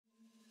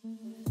Oh,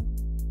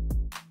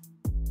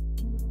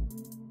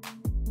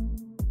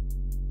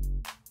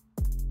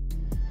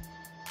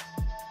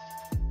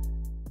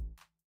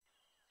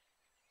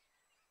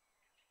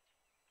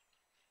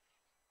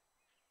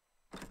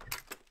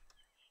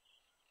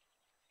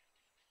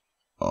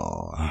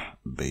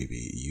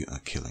 baby, you are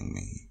killing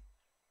me.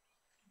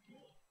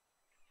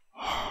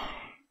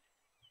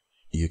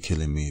 You're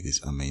killing me,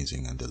 these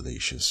amazing and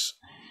delicious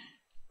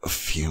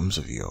fumes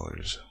of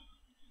yours.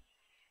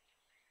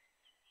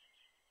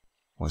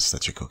 What's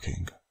that you're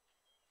cooking?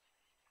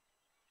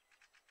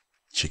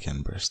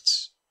 Chicken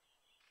breasts.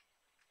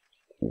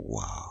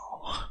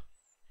 Wow.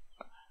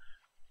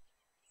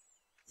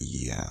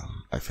 Yeah,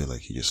 I feel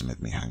like you just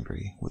made me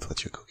hungry with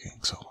what you're cooking,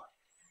 so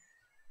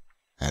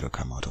I had to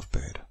come out of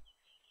bed.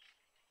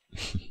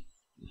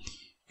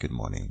 Good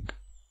morning.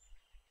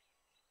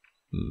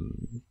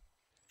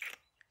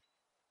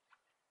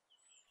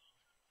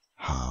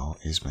 How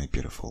is my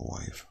beautiful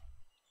wife?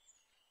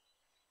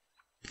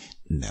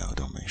 No,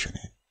 don't mention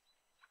it.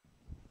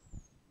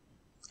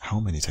 How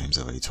many times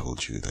have I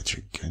told you that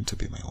you're going to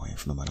be my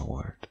wife no matter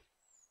what?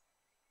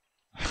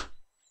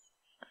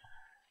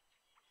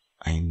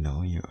 I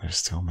know you are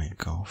still my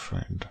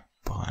girlfriend,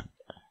 but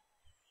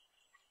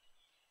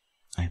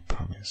I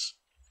promise,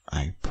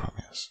 I'm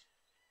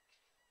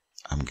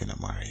gonna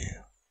marry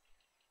you.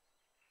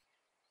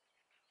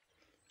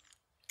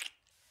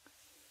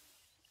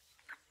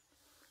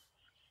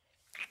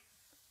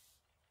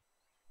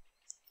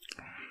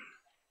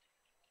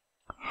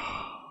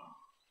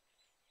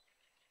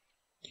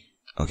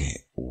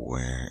 Okay,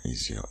 where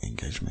is your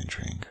engagement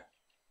ring?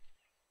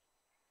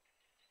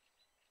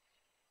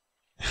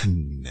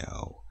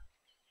 No.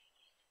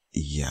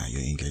 Yeah,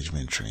 your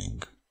engagement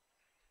ring.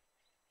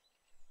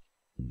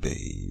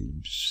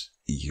 Babes,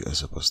 you are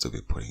supposed to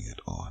be putting it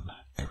on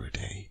every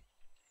day.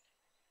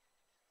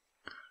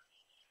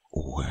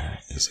 Where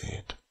is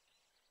it?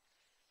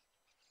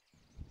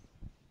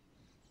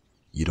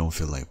 You don't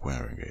feel like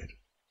wearing it?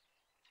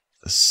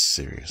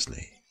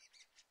 Seriously?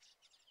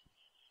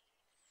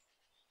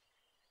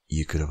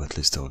 You could have at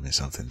least told me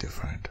something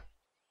different.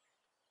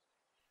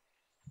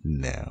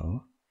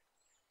 No.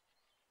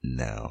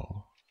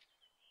 No.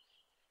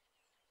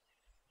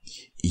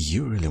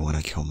 You really want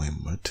to kill my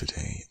mood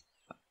today.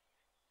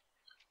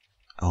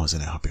 I was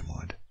in a happy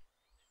mood.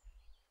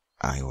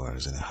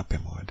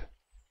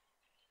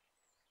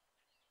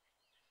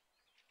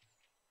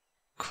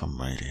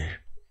 Come right here.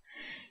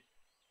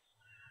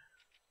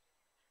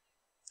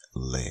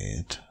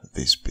 Let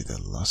this be the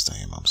last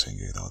time I'm seeing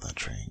you without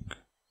that ring.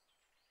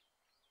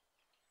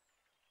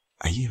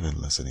 Are you even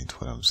listening to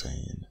what I'm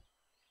saying?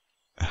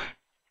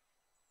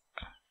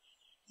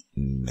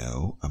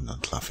 No, I'm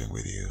not laughing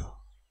with you.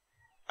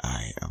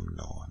 I am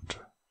not.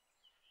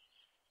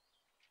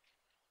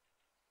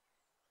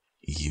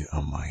 You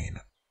are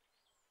mine.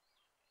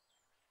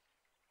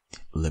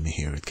 Let me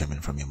hear it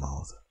coming from your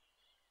mouth.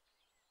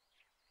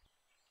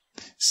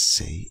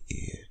 Say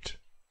it.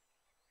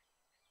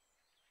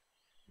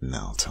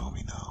 Now tell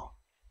me now.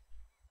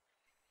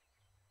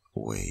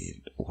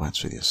 Wait,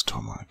 what's with your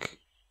stomach?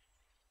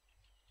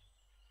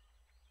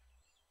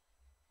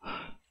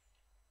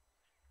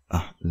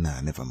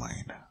 Nah, never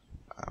mind.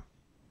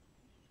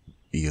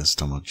 Your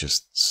stomach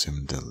just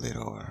seemed a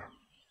little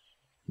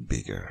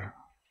bigger.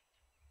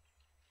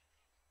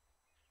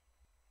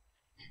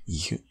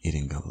 You're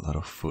eating a lot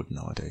of food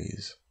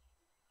nowadays.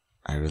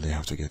 I really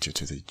have to get you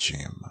to the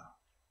gym.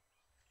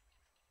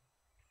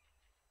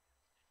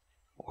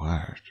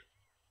 What?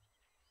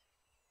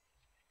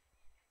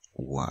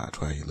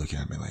 What? Why are you looking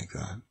at me like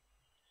that?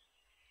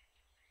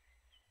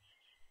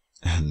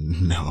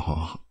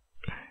 No.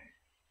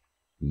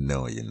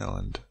 No, you're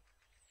not.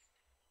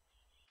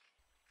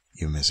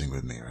 You're messing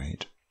with me,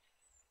 right?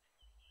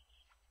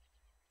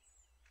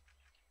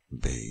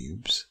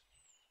 Babes.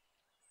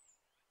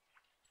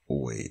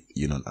 Wait,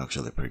 you're not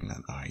actually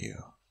pregnant, are you?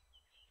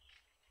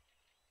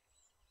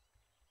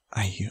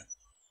 Are you?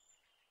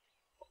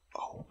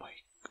 Oh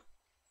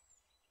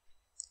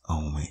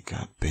my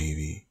god,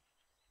 baby.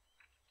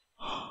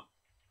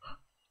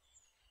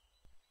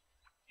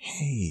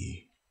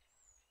 Hey.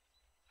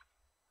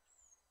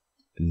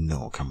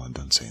 No, come on,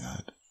 don't say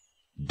that.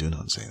 Do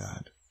not say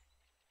that.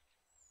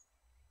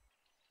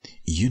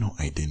 You know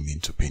I didn't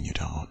mean to pin you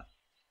down.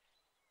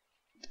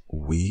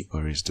 We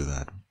always do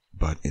that,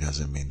 but it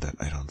doesn't mean that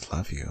I don't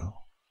love you.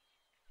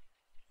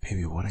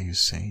 Baby, what are you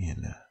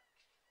saying?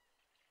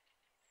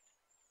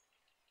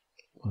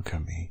 Look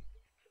at me.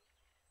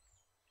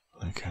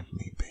 Look at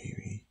me,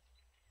 baby.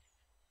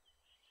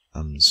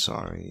 I'm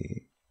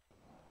sorry.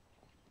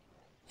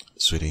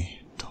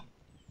 Sweetie,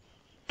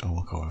 don't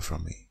walk away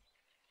from me.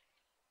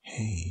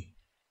 Hey.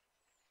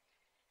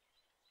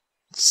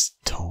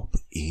 Stop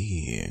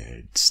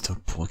it.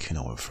 Stop walking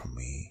away from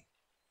me.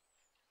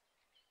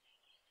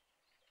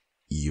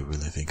 You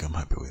really think I'm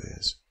happy with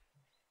this?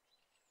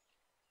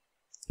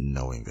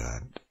 Knowing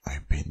that I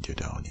pinned you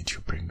down yet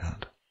you're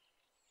pregnant.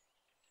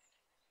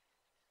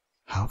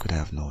 How could I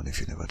have known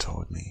if you never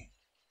told me?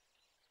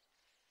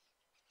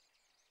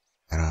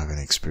 I don't have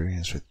any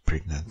experience with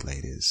pregnant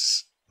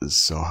ladies,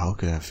 so how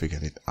could I have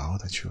figured it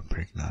out that you were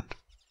pregnant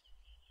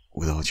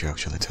without you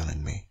actually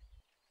telling me?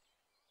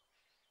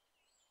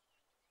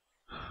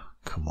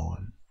 Come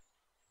on.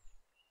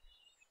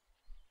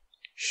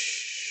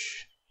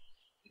 Shh.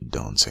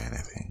 Don't say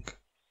anything.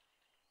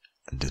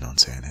 Do not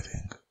say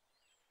anything.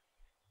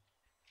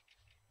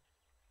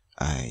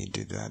 I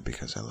did that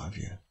because I love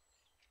you.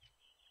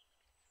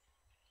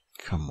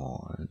 Come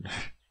on.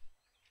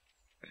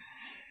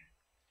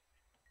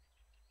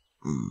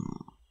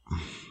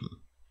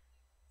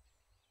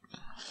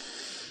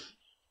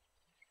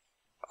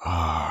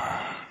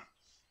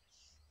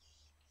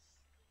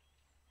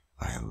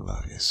 I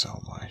love you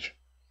so much.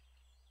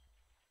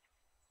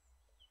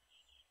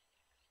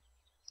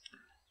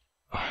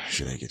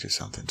 Should I get you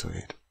something to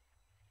eat?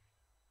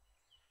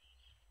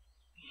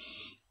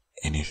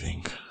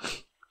 Anything.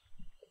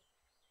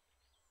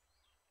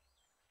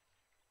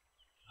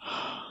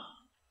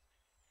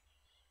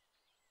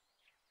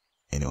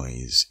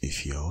 Anyways,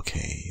 if you're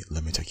okay,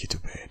 let me take you to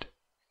bed.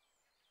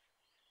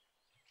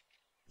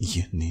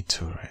 You need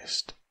to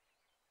rest.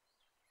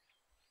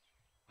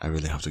 I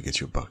really have to get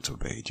you back to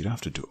bed. You don't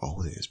have to do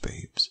all this,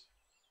 babes.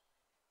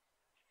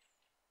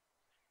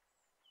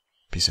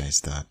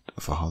 Besides that,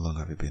 for how long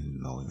have you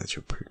been knowing that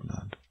you're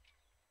pregnant?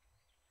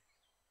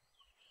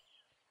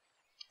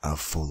 A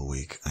full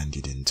week and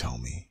you didn't tell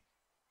me.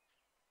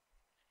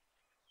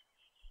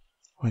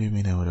 What do you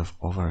mean I would have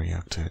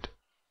overreacted?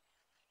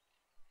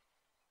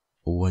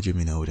 What do you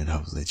mean I wouldn't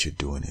have let you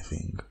do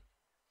anything?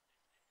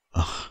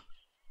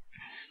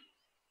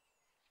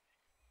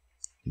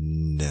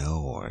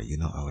 No, you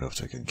know I would have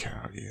taken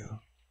care of you.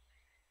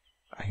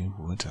 I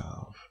would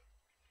have.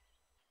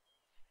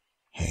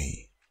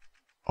 Hey,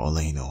 all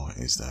I know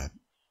is that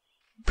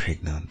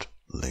pregnant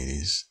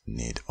ladies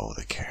need all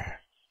the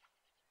care.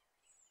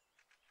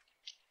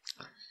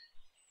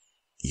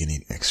 You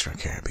need extra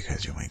care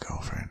because you're my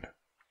girlfriend.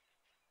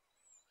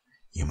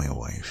 You're my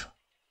wife.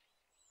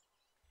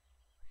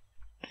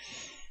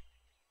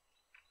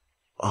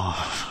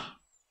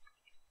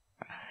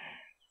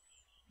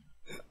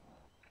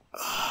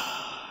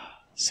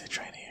 Sit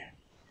right here.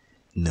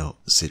 No,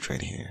 sit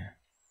right here.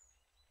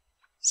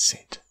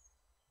 Sit.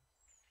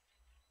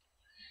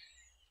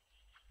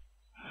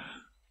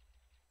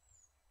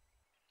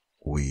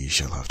 We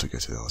shall have to go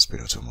to the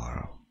hospital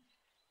tomorrow.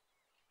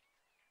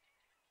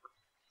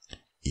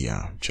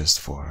 Yeah, just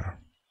for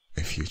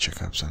a few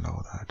checkups and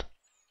all that.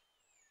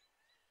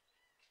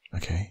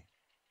 Okay?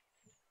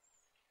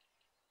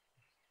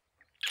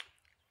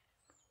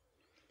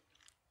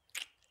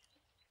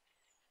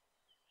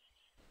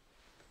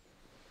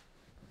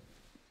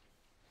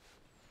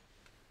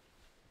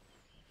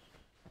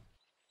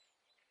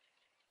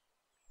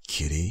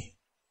 Cutie,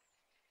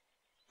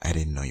 I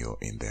didn't know you were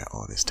in there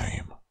all this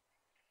time.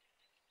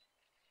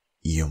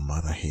 Your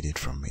mother hid it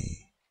from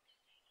me.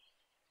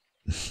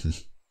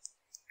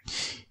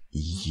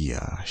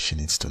 Yeah, she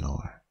needs to know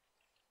her.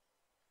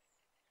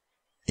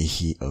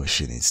 He or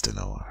she needs to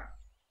know her.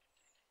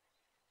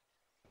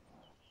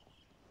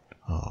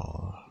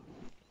 Oh,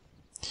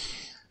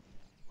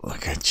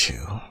 look at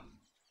you.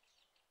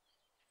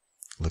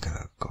 Look at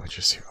how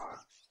gorgeous you are.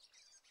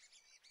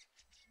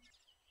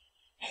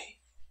 Hey,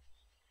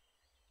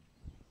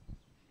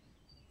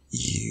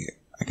 you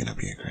are gonna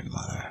be a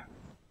grandmother.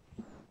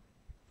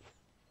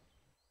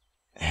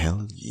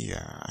 Hell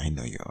yeah, I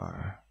know you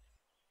are.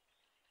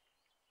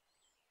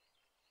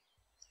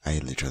 I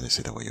literally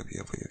see the way you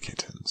behave with your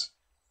kittens.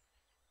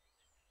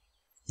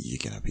 You're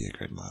gonna be a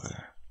great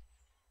mother.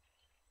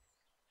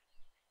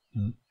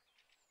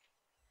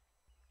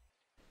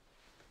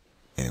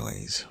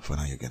 Anyways, for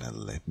now you're gonna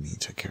let me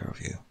take care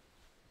of you.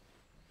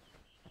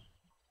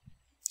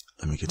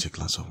 Let me get you a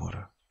glass of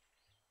water.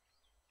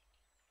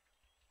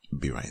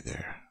 Be right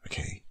there,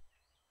 okay?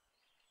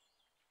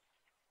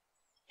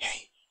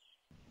 Hey,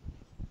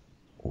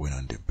 we're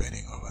not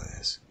debating over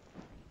this.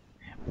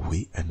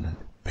 We are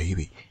not,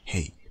 baby.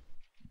 Hey,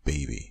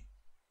 baby,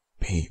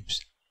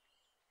 babes.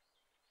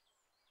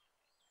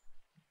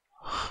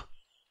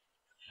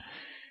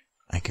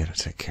 I gotta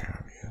take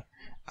care of you.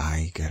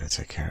 I gotta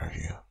take care of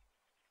you.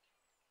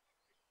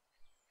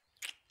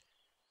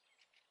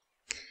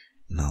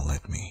 Now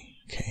let me.